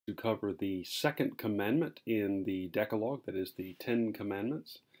cover the second commandment in the Decalogue, that is the Ten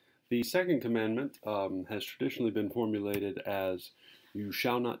Commandments. The second commandment has traditionally been formulated as, "You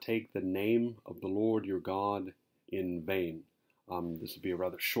shall not take the name of the Lord your God in vain." This will be a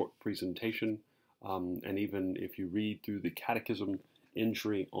rather short presentation, and even if you read through the Catechism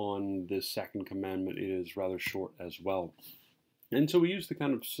entry on this second commandment, it is rather short as well. And so we use the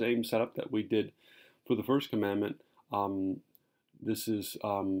kind of same setup that we did for the first commandment. This is,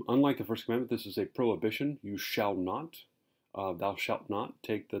 unlike the first commandment, this is a prohibition. You shall not, thou shalt not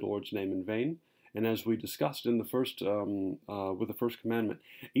take the Lord's name in vain. And as we discussed in the first, with the first commandment,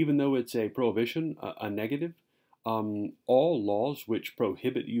 even though it's a prohibition, a negative, all laws which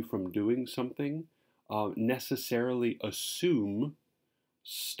prohibit you from doing something necessarily assume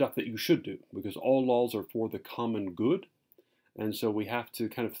stuff that you should do, because all laws are for the common good. And so we have to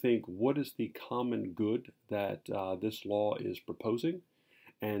kind of think, what is the common good that this law is proposing?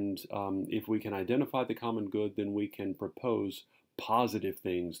 And if we can identify the common good, then we can propose positive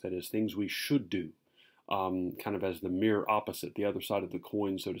things, that is, things we should do, kind of as the mirror opposite, the other side of the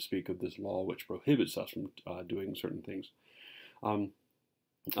coin, so to speak, of this law, which prohibits us from doing certain things.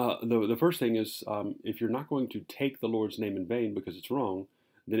 The first thing is, if you're not going to take the Lord's name in vain because it's wrong,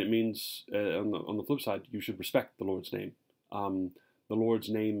 then it means, on the flip side, you should respect the Lord's name. The Lord's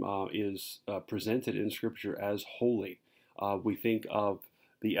name is presented in Scripture as holy. We think of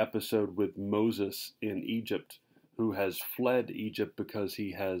the episode with Moses in Egypt, who has fled Egypt because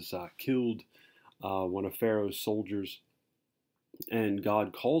he has killed one of Pharaoh's soldiers, and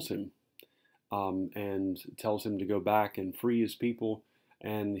God calls him and tells him to go back and free his people,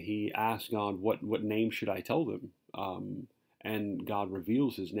 and he asks God, what name should I tell them? And God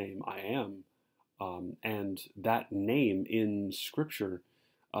reveals his name, I am. And that name in Scripture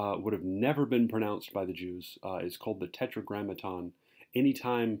would have never been pronounced by the Jews. It's called the Tetragrammaton.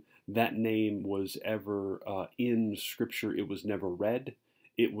 Anytime that name was ever in Scripture, it was never read.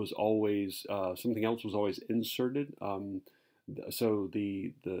 It was always, something else was always inserted. So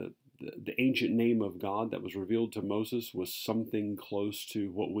the ancient name of God that was revealed to Moses was something close to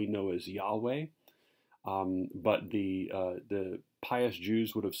what we know as Yahweh. But the pious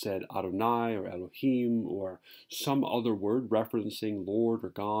Jews would have said Adonai or Elohim or some other word referencing Lord or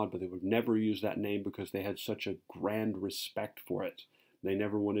God, but they would never use that name because they had such a grand respect for it. They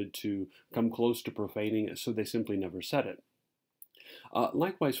never wanted to come close to profaning it, so they simply never said it.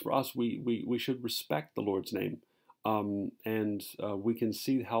 Likewise, for us, we should respect the Lord's name, and we can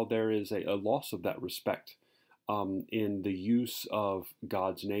see how there is a loss of that respect in the use of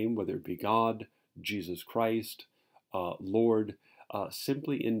God's name, whether it be God, Jesus Christ, Lord,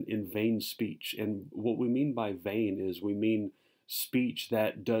 simply in vain speech. And what we mean by vain is we mean speech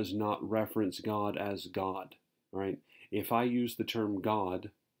that does not reference God as God, right? If I use the term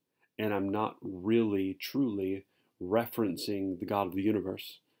God and I'm not really, truly referencing the God of the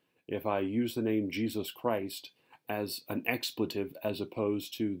universe, if I use the name Jesus Christ as an expletive as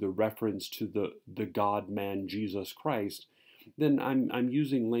opposed to the reference to the God-man Jesus Christ, then I'm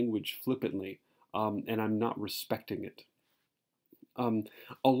using language flippantly. And I'm not respecting it.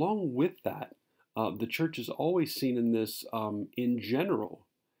 Along with that, the church is always seen in this, in general,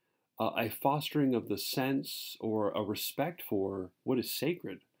 a fostering of the sense or a respect for what is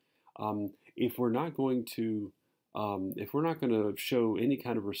sacred. If we're not going to show any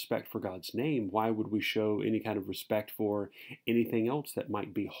kind of respect for God's name, why would we show any kind of respect for anything else that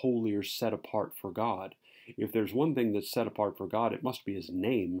might be holy or set apart for God? If there's one thing that's set apart for God, it must be His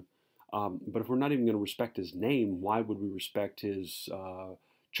name. But if we're not even going to respect His name, why would we respect His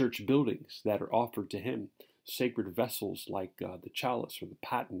church buildings that are offered to Him? Sacred vessels like the chalice or the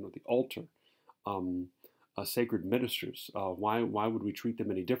paten or the altar, sacred ministers. Why would we treat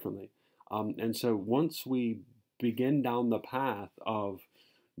them any differently? And so once we begin down the path of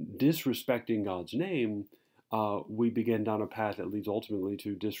disrespecting God's name, we begin down a path that leads ultimately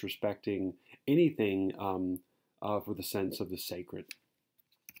to disrespecting anything for the sense of the sacred.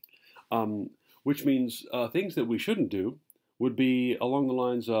 Which means things that we shouldn't do would be along the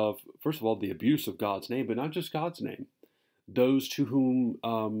lines of, first of all, the abuse of God's name, but not just God's name. Those who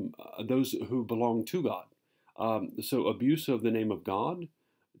belong to God. So abuse of the name of God,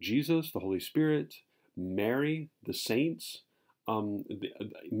 Jesus, the Holy Spirit, Mary, the saints.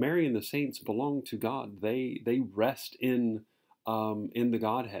 Mary and the saints belong to God. They rest in the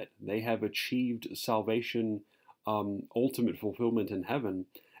Godhead. They have achieved salvation, ultimate fulfillment in heaven.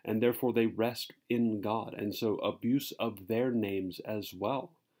 And therefore they rest in God. And so abuse of their names as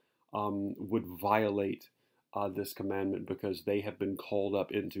well would violate this commandment because they have been called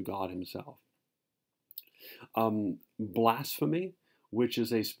up into God Himself. Blasphemy which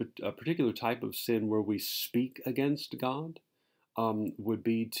is a particular type of sin where we speak against God, would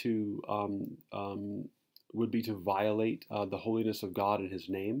be to violate the holiness of God and His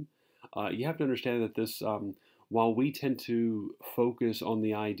name. You have to understand that this, while we tend to focus on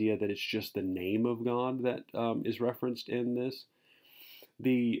the idea that it's just the name of God that is referenced in this,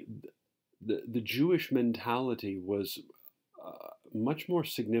 the Jewish mentality was much more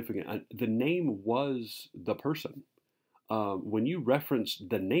significant. The name was the person. When you referenced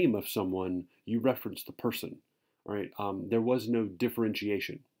the name of someone, you referenced the person, right? There was no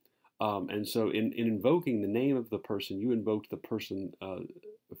differentiation. And so in invoking the name of the person, you invoked the person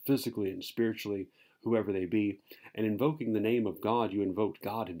physically and spiritually, whoever they be. And invoking the name of God, you invoked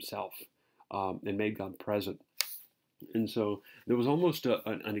God Himself and made God present. And so there was almost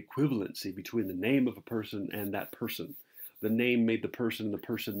an equivalency between the name of a person and that person. The name made the person, and the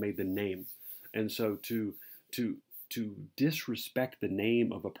person made the name. And so to disrespect the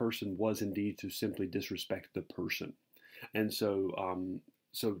name of a person was indeed to simply disrespect the person. And so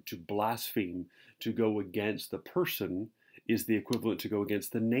so to blaspheme, to go against the person, is the equivalent to go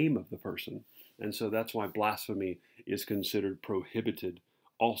against the name of the person. And so that's why blasphemy is considered prohibited,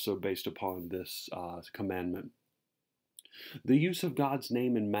 also based upon this commandment. The use of God's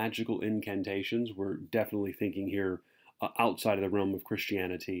name in magical incantations, we're definitely thinking here outside of the realm of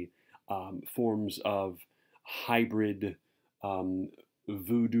Christianity, forms of hybrid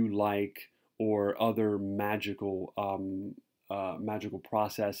voodoo-like or other magical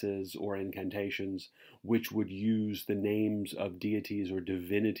processes or incantations which would use the names of deities or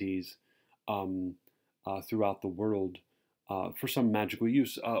divinities throughout the world for some magical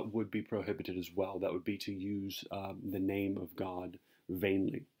use would be prohibited as well. That would be to use the name of God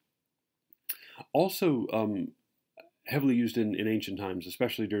vainly. Also, heavily used in ancient times,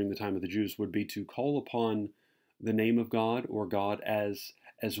 especially during the time of the Jews, would be to call upon the name of God or God as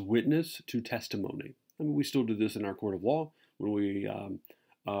witness to testimony. I mean, we still do this in our court of law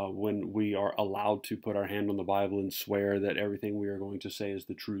when we are allowed to put our hand on the Bible and swear that everything we are going to say is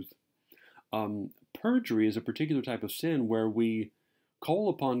the truth. Perjury is a particular type of sin where we call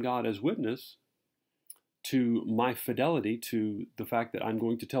upon God as witness to my fidelity to the fact that I'm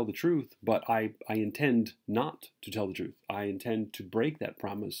going to tell the truth, but I intend not to tell the truth. I intend to break that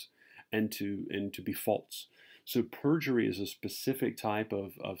promise and to be false. So perjury is a specific type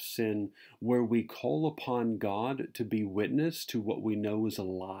of sin where we call upon God to be witness to what we know is a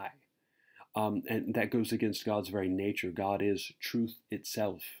lie. And that goes against God's very nature. God is truth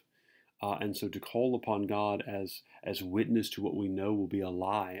itself. And so to call upon God as witness to what we know will be a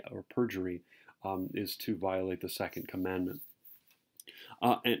lie or perjury is to violate the Second Commandment.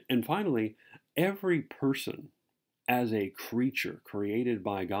 And finally, every person as a creature created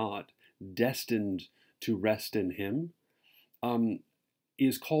by God, destined to rest in Him,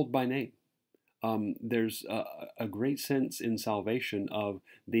 is called by name. There's a great sense in salvation of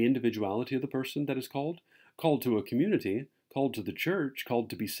the individuality of the person that is called to a community, called to the church, called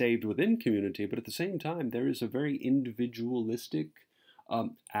to be saved within community, but at the same time, there is a very individualistic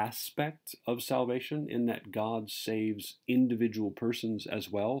aspect of salvation in that God saves individual persons as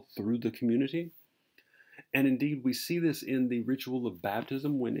well through the community. And indeed, we see this in the ritual of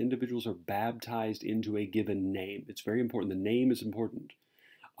baptism when individuals are baptized into a given name. It's very important. The name is important.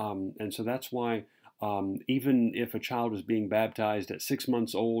 And so that's why even if a child is being baptized at 6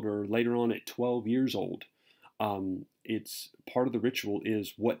 months old or later on at 12 years old, it's part of the ritual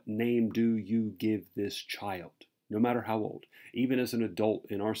is, what name do you give this child, no matter how old? Even as an adult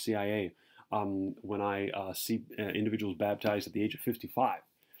in RCIA, when I see individuals baptized at the age of 55,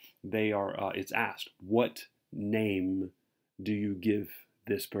 they are. It's asked, what name do you give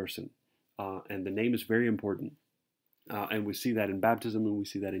this person? And the name is very important. And we see that in baptism and we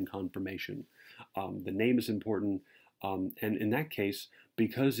see that in confirmation. The name is important. And in that case,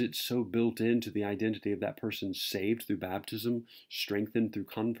 because it's so built into the identity of that person saved through baptism, strengthened through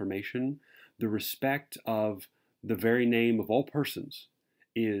confirmation, the respect of the very name of all persons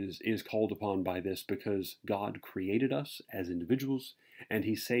is called upon by this, because God created us as individuals and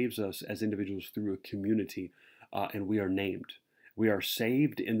He saves us as individuals through a community, and we are named. We are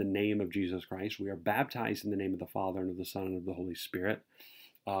saved in the name of Jesus Christ. We are baptized in the name of the Father and of the Son and of the Holy Spirit.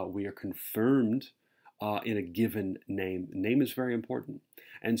 We are confirmed in a given name. Name is very important.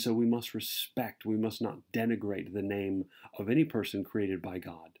 And so we must respect, we must not denigrate the name of any person created by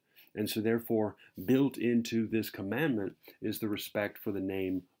God. And so therefore, built into this commandment is the respect for the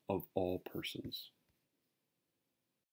name of all persons.